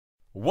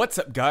What's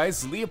up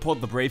guys,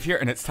 LeopoldTheBrave here,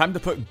 and it's time to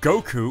put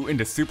Goku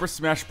into Super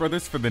Smash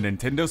Bros. For the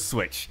Nintendo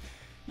Switch.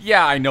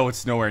 Yeah, I know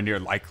it's nowhere near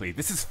likely.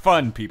 This is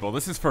fun, people.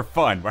 This is for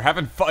fun. We're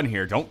having fun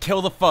here. Don't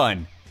kill the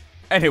fun.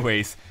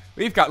 Anyways,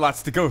 we've got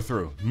lots to go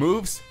through.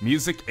 Moves,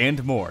 music,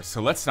 and more,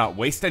 so let's not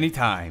waste any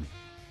time.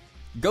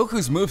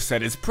 Goku's moveset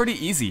is pretty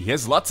easy. He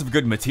has lots of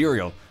good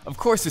material. Of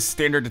course, his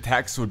standard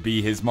attacks would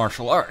be his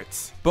martial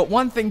arts. But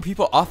one thing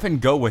people often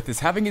go with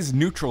is having his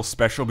neutral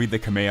special be the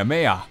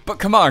Kamehameha. But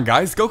come on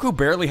guys, Goku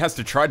barely has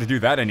to try to do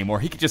that anymore.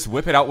 He could just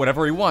whip it out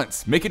whatever he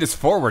wants. Make it his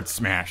forward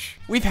smash.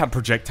 We've had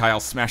projectile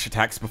smash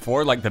attacks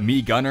before like the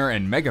Mii Gunner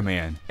and Mega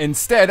Man.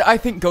 Instead, I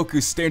think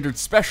Goku's standard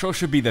special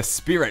should be the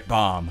Spirit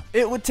Bomb.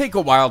 It would take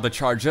a while to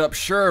charge up,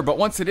 sure, but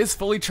once it is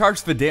fully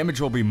charged, the damage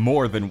will be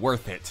more than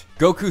worth it.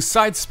 Goku's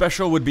side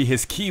special would be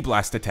his Ki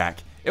Blast attack.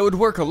 It would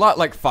work a lot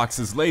like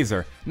Fox's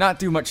laser, not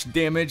do much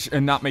damage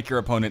and not make your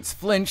opponents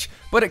flinch,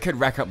 but it could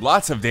rack up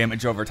lots of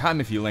damage over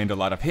time if you land a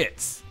lot of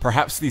hits.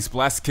 Perhaps these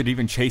blasts could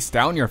even chase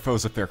down your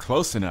foes if they're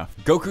close enough.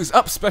 Goku's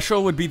up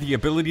special would be the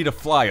ability to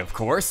fly, of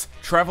course,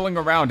 traveling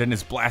around in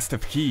his blast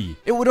of Ki.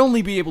 It would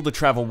only be able to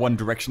travel one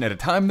direction at a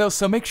time though,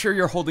 so make sure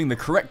you're holding the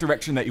correct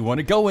direction that you want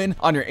to go in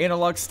on your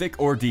analog stick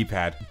or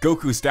D-pad.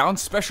 Goku's down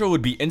special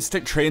would be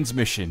instant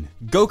transmission.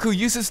 Goku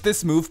uses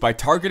this move by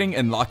targeting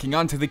and locking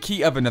onto the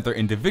Ki of another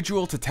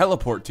individual to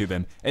teleport to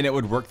them, and it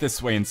would work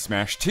this way in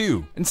Smash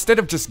 2. Instead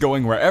of just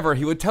going wherever,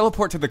 he would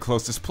teleport to the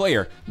closest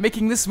player,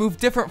 making this move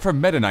different from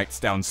Meta Knight's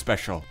down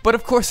special. But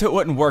of course it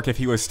wouldn't work if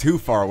he was too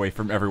far away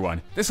from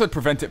everyone. This would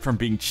prevent it from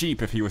being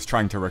cheap if he was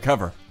trying to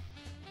recover.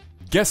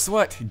 Guess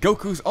what?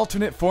 Goku's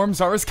alternate forms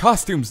are his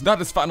costumes, not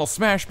his final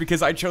smash,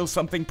 because I chose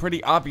something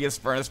pretty obvious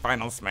for his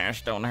final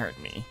smash, don't hurt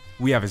me.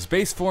 We have his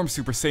base form,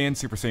 Super Saiyan,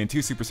 Super Saiyan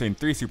 2, Super Saiyan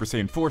 3, Super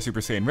Saiyan 4,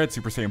 Super Saiyan Red,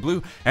 Super Saiyan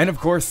Blue, and of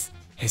course,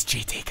 his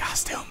GT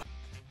costume.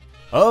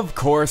 Of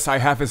course, I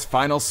have his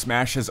final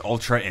smash as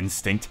Ultra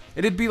Instinct.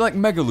 It'd be like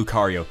Mega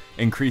Lucario,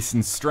 increase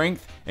in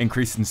strength,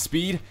 increase in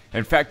speed.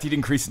 In fact, he'd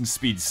increase in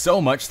speed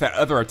so much that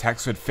other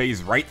attacks would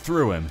phase right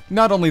through him.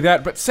 Not only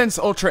that, but since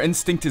Ultra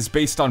Instinct is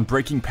based on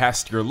breaking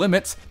past your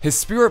limits, his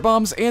Spirit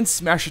Bombs and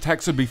Smash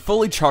attacks would be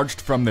fully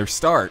charged from their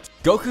start.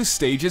 Goku's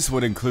stages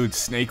would include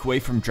Snake Way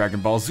from Dragon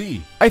Ball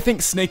Z. I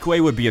think Snake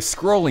Way would be a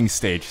scrolling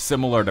stage,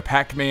 similar to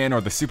Pac-Man or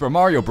the Super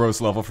Mario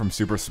Bros. Level from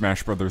Super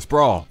Smash Bros.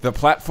 Brawl. The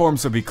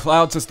platforms would be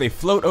clouds as they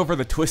float over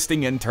the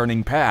twisting and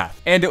turning path,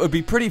 and it would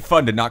be pretty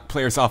fun to knock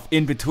players off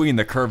in between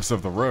the curves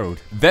of the road.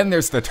 Then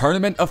there's the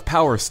Tournament of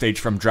Power stage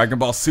from Dragon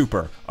Ball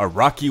Super, a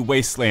rocky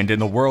wasteland in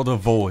the world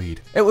of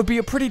Void. It would be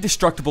a pretty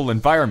destructible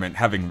environment,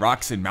 having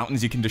rocks and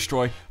mountains you can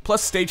destroy,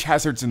 plus stage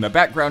hazards in the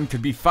background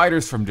could be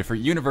fighters from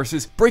different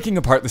universes, breaking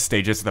apart the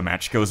stage as the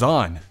match goes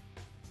on.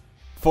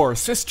 For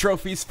assist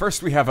trophies,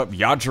 first we have up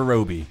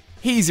Yajirobe.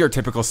 He's your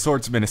typical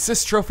swordsman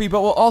assist trophy,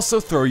 but will also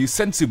throw you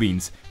senzu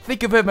beans.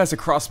 Think of him as a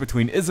cross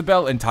between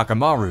Isabelle and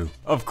Takamaru.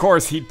 Of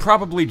course, he'd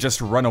probably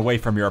just run away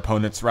from your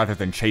opponents rather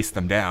than chase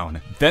them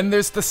down. Then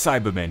there's the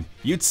Cybermen.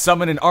 You'd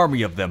summon an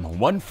army of them,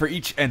 one for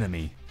each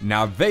enemy.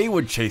 Now they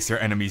would chase your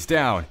enemies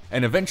down,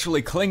 and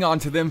eventually cling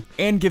onto them,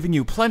 and giving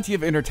you plenty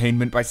of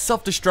entertainment by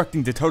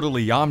self-destructing to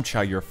totally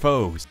Yamcha your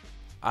foes.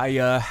 I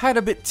had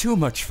a bit too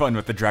much fun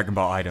with the Dragon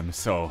Ball items,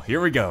 so here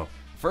we go.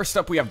 First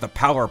up we have the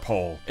Power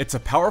Pole. It's a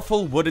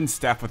powerful wooden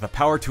staff with the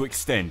power to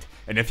extend,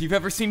 and if you've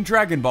ever seen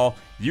Dragon Ball,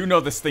 you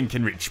know this thing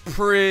can reach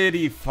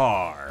pretty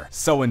far.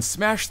 So in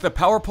Smash, the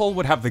Power Pole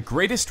would have the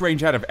greatest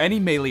range out of any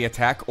melee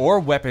attack or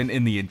weapon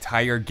in the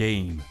entire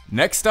game.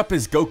 Next up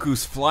is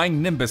Goku's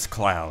Flying Nimbus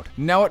Cloud.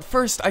 Now at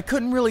first, I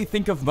couldn't really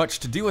think of much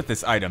to do with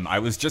this item. I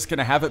was just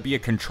gonna have it be a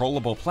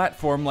controllable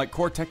platform like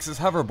Cortex's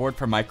hoverboard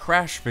from my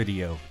Crash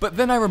video. But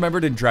then I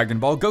remembered in Dragon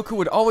Ball, Goku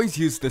would always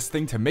use this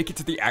thing to make it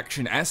to the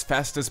action as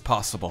fast as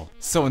possible.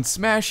 So in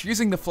Smash,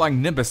 using the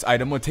Flying Nimbus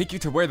item would take you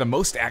to where the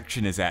most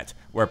action is at,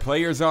 where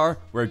players are,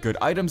 where good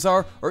items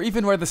are, or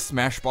even where the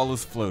Smash Ball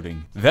is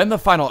floating. Then the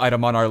final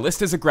item on our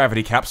list is a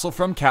Gravity Capsule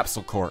from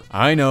Capsule Corp.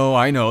 I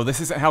know, this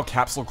isn't how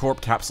Capsule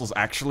Corp capsules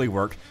actually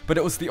work, but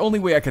it was the only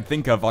way I could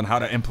think of on how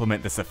to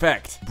implement this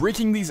effect.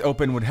 Breaking these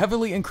open would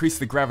heavily increase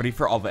the gravity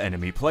for all the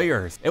enemy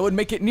players. It would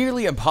make it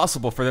nearly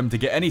impossible for them to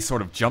get any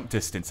sort of jump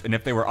distance, and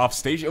if they were off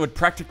stage, it would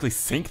practically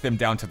sink them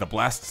down to the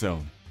blast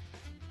zone.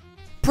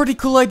 Pretty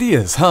cool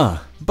ideas, huh?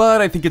 But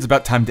I think it's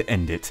about time to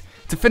end it.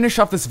 To finish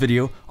off this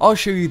video, I'll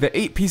show you the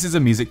 8 pieces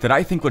of music that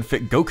I think would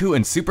fit Goku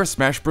and Super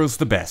Smash Bros.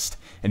 The best.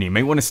 And you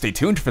may want to stay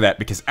tuned for that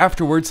because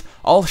afterwards,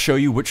 I'll show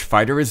you which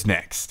fighter is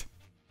next.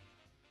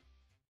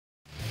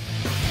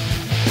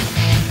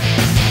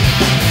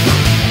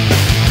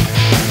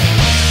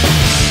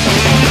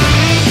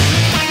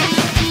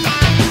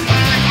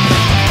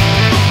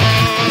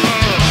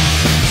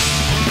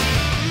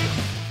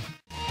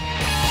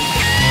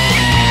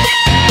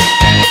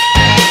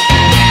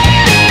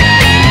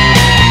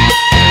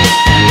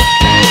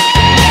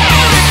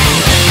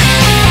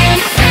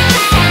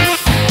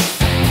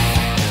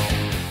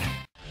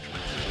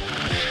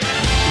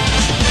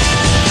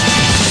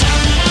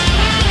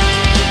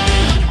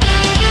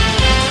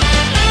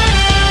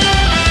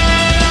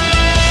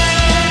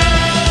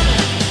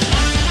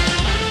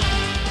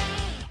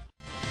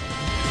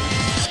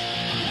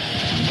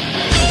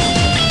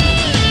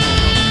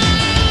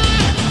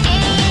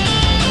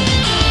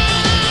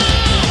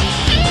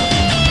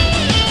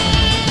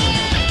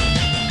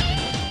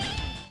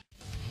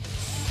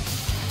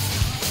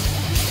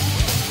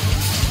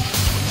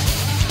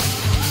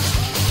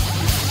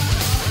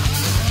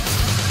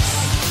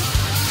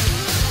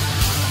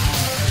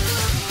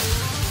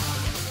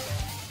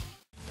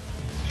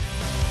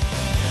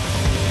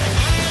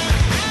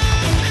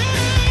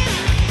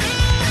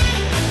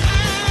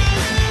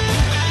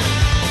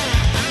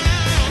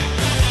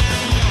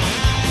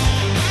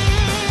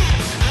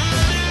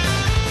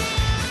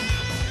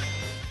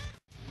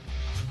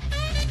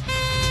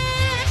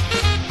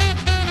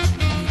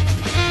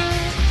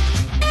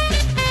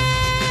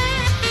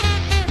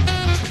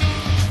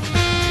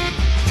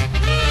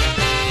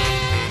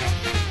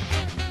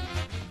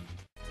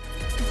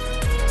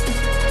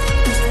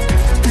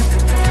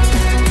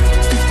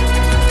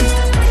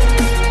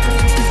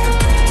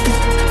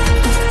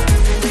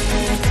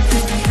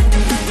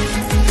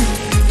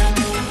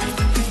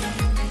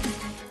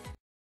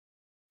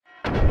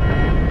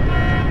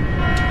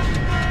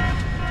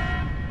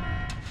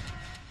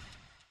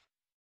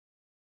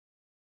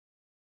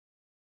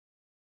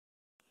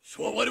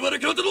 我々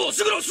京都のお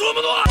しぐらをしょう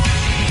ものは